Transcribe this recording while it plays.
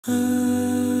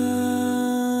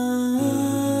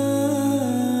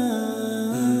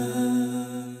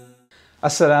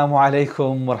Assalamu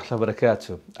alaikum wa rahmatullahi wa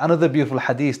barakatuh. Another beautiful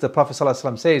hadith, the Prophet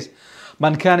ﷺ says,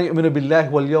 Man kana yu'minu billahi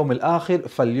wal yawm al-akhir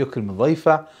falyukrim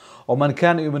dhayfa, wa man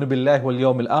kana yu'minu billahi wal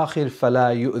yawm al-akhir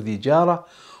fala yu'dhi jara,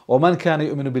 wa man kana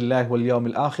yu'minu billahi wal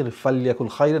yawm al-akhir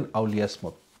falyakul khayran aw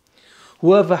liyasmut.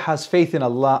 Whoever has faith in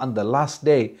Allah and the last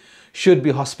day should be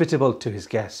hospitable to his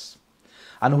guests.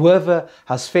 And whoever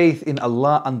has faith in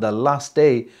Allah and the last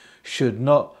day should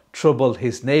not trouble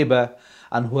his neighbor.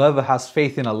 And whoever has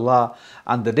faith in Allah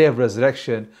and the day of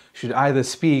resurrection should either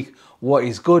speak what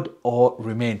is good or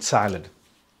remain silent.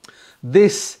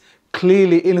 This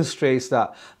clearly illustrates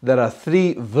that there are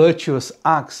three virtuous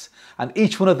acts, and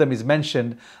each one of them is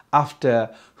mentioned after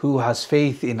who has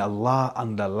faith in Allah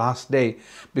and the last day,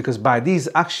 because by these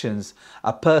actions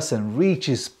a person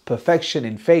reaches perfection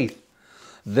in faith.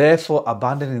 Therefore,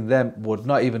 abandoning them would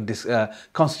not even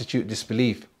constitute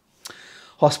disbelief.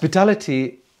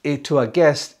 Hospitality to a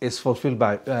guest is fulfilled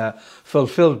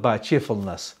by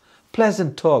cheerfulness,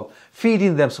 pleasant talk,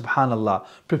 feeding them, subhanallah,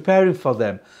 preparing for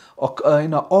them,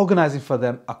 organizing for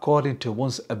them according to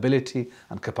one's ability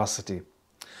and capacity.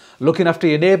 Looking after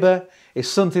your neighbor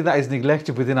is something that is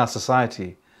neglected within our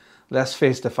society. Let's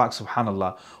face the fact,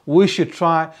 subhanallah, we should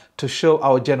try to show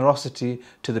our generosity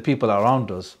to the people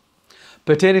around us.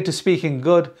 Pertaining to speaking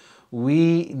good,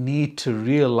 we need to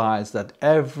realize that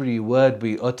every word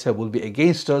we utter will be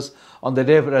against us on the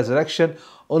day of resurrection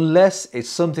unless it's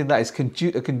something that is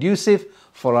conducive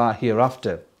for our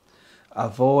hereafter.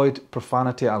 Avoid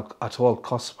profanity at all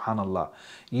costs, subhanallah.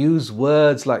 Use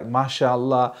words like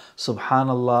mashallah,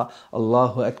 subhanallah,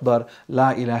 Allahu Akbar,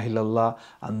 la ilaha illallah,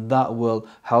 and that will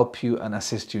help you and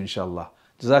assist you, inshallah.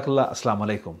 Jazakallah,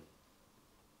 assalamu alaikum.